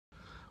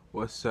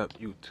What's up,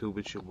 YouTube?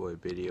 It's your boy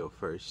Video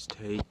First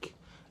Take,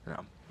 and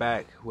I'm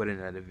back with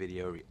another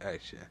video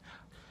reaction.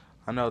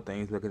 I know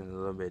things looking a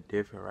little bit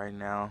different right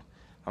now.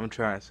 I'm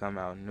trying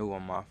something out new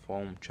on my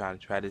phone. I'm trying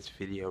to try this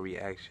video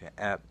reaction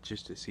app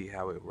just to see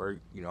how it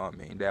works. You know what I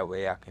mean? That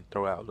way I can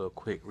throw out little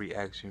quick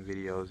reaction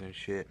videos and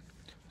shit,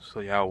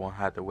 so y'all won't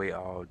have to wait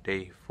all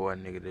day for a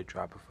nigga to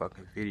drop a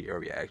fucking video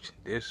reaction.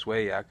 This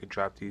way I could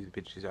drop these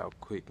bitches out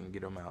quick and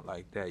get them out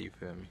like that. You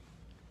feel me?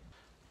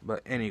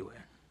 But anyway,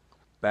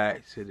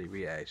 back to the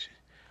reaction.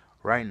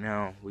 Right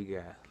now we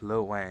got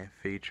Lil Wayne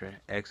featuring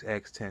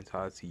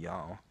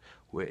XXXTENTACION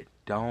with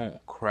Don't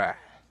Cry.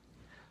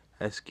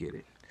 Let's get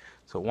it.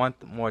 So one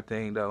more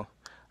thing though,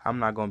 I'm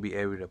not gonna be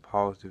able to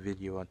pause the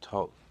video and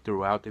talk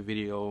throughout the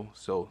video,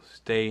 so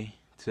stay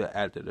till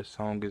after the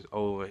song is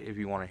over if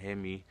you want to hear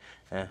me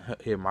and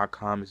hear my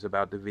comments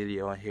about the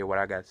video and hear what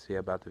I got to say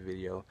about the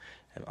video.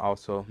 And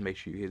also make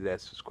sure you hit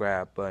that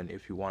subscribe button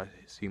if you want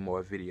to see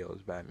more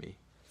videos by me.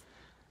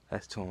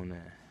 Let's tune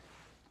in.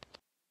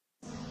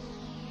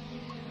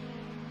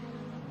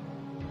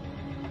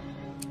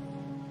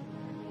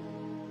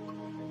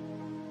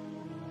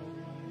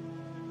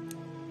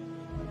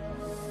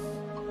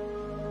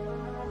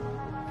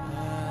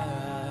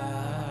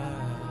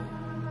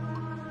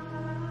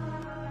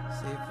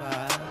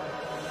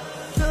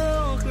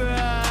 Don't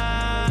cry,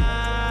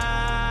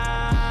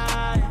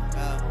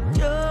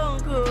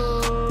 don't go,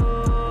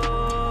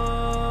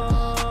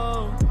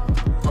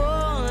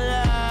 all I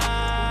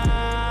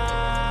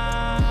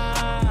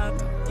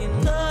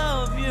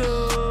love you.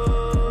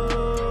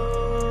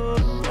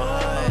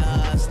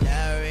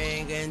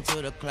 Staring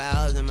into the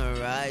clouds, am I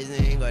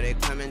rising or they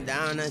coming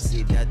down? I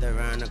see death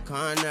around the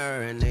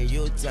corner and the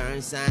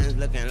U-turn signs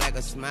looking like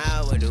a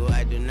smile. What do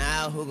I do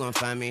now? Who gon'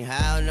 find me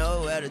how?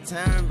 Nowhere to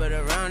turn but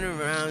around and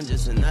round.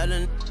 Just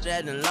another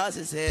that done lost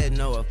his head.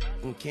 No, a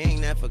fucking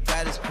king that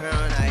forgot his crown.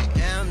 I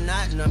am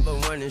not number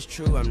one, it's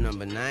true. I'm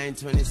number 9,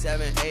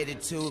 27,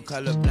 82.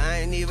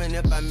 Colorblind, even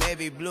if I may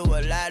be blue.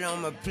 A lot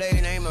on my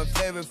plate ain't my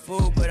favorite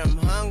food, but I'm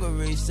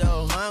hungry,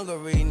 so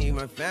hungry. Need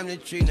my family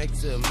tree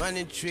next to a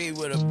money tree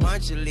with a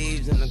bunch of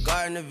leaves in the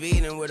Garden of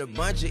Eden with a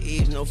bunch of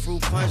eaves. No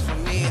fruit punch for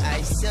me.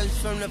 I search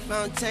from the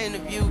fountain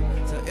of youth.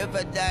 So if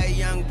I die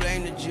young,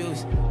 blame the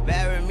juice.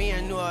 Bury me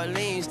in New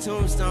Orleans,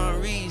 tombstone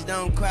reads,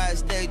 don't cry,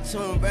 stay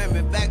tuned, bring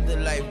me back to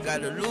life.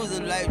 Gotta lose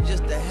a life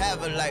just to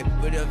have a life.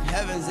 But if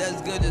heaven's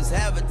as good as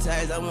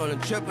advertised, I want a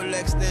triple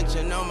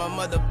extension on my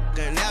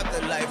motherfucking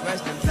afterlife.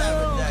 Rest in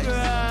paradise.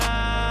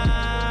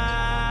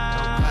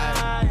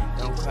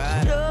 Don't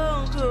cry,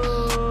 don't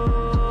go.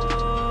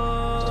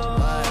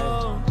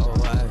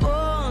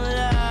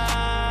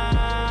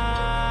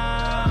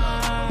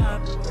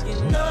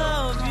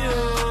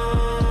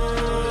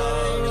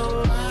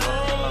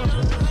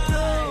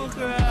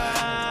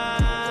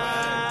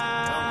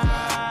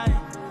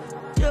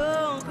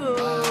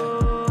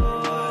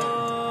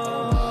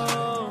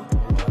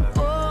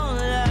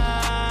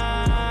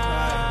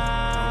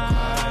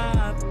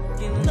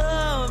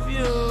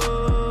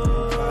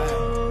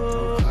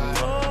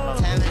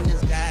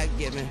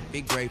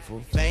 Be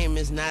grateful, fame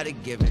is not a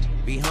given.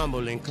 Be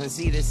humble and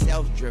conceited,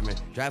 self-driven.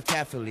 Drive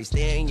carefully,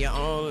 stay in your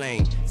own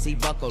lane. See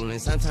buckling,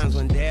 sometimes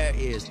when there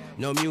is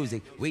no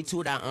music, we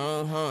toot our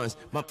own horns.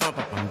 Bump, bump,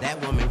 bump, bump.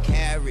 That woman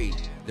carried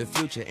the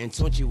future, and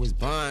Tunchi was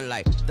born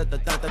like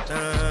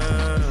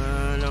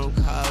da-da-da-da-da. Don't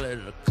call it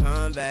a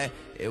comeback.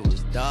 It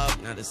was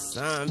dark, now the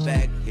sun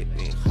back. Hit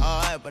me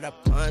hard, but I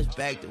punched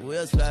back. The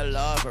wheels fell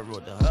off, I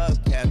wrote the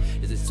hubcap.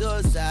 Is it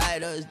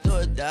suicide or is do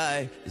or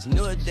die? It's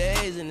newer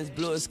days and it's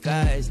bluer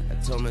skies. I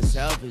told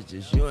myself it's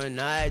just you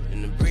and I.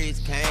 And the breeze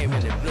came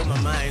and it blew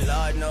my mind.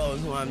 Lord knows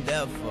who I'm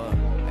there for.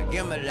 I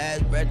give my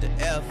last breath to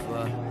air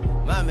for.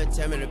 Mama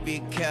tell me to be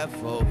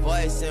careful.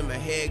 Voice in my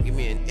head give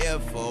me an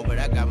earful. But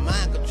I got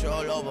mind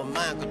control over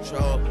mind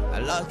control. I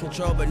lost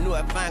control but knew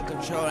I'd find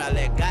control. I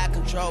let God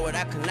control what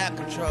I cannot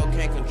control.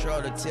 Can't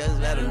control the tears,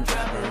 let them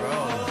drop and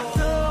roll.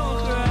 Don't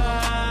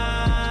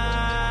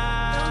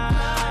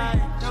cry,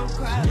 don't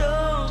cry,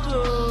 don't go.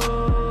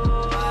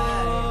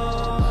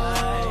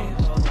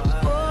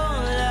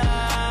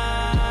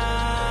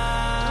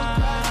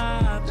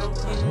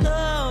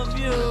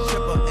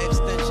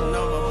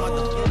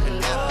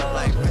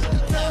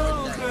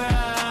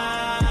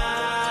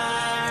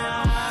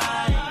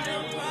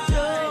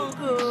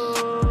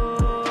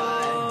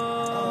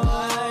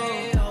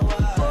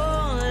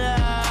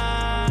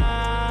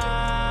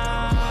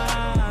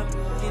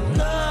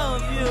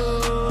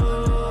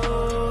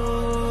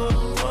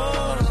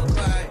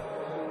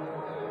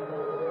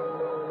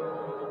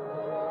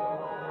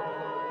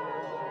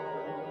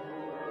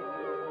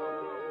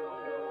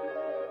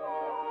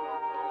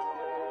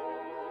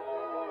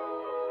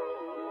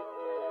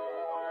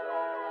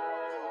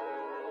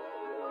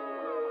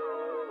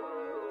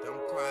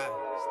 Don't cry,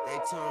 stay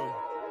tuned.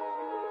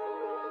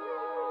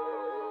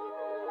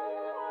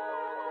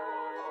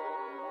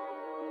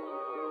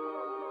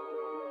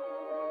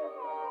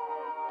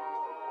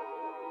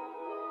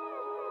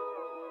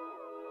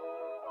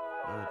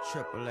 On a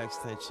triple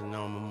extension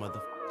on my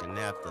motherfucking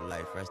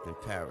afterlife, rest in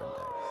paradise.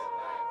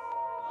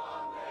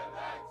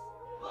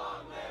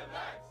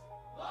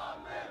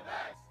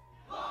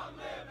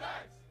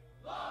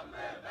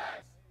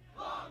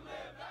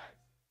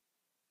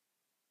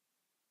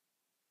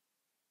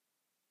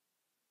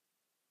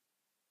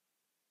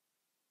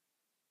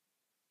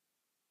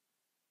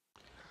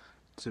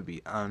 To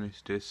be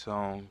honest, this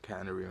song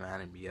kind of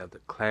reminded me of the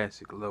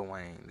classic Lil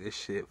Wayne. This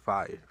shit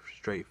fire,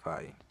 straight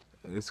fire.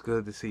 It's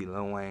good to see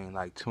Lil Wayne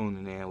like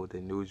tuning in with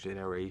the new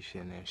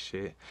generation and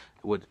shit,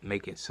 with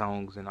making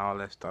songs and all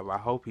that stuff. I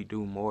hope he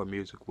do more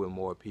music with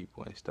more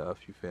people and stuff,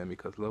 you feel me?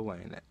 Cause Lil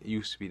Wayne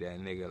used to be that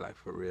nigga, like,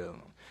 for real.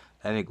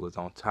 That nigga was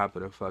on top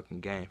of the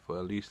fucking game for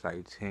at least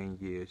like 10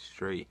 years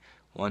straight.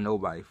 Wasn't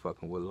nobody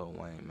fucking with Lil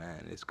Wayne,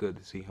 man. It's good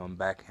to see him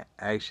back in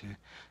action.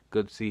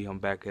 Good to see him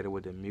back at it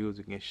with the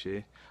music and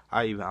shit.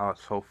 I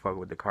also fuck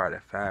with the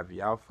Carter 5.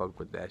 Y'all fuck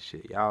with that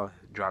shit. Y'all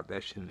drop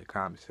that shit in the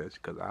comment section,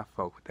 because I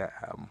fuck with that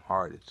album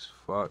hard as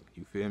fuck.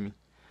 You feel me?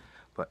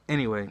 But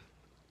anyway,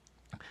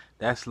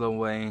 that's Lil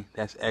Wayne.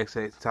 That's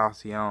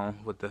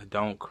XXXTENTACION with the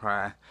Don't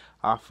Cry.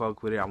 I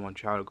fuck with it. I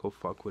want y'all to go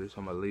fuck with it. So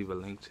I'm going to leave a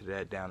link to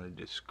that down in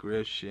the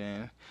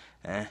description.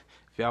 And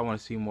if y'all want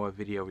to see more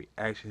video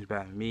reactions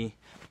by me,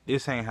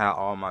 this ain't how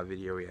all my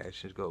video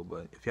reactions go,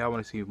 but if y'all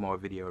want to see more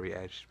video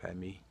reactions by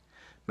me,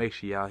 make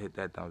sure y'all hit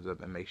that thumbs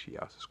up and make sure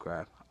y'all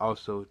subscribe.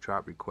 Also,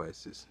 drop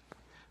requests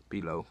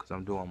below, because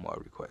I'm doing more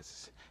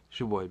requests. It's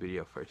your boy,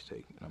 Video First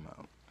Take, and I'm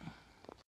out.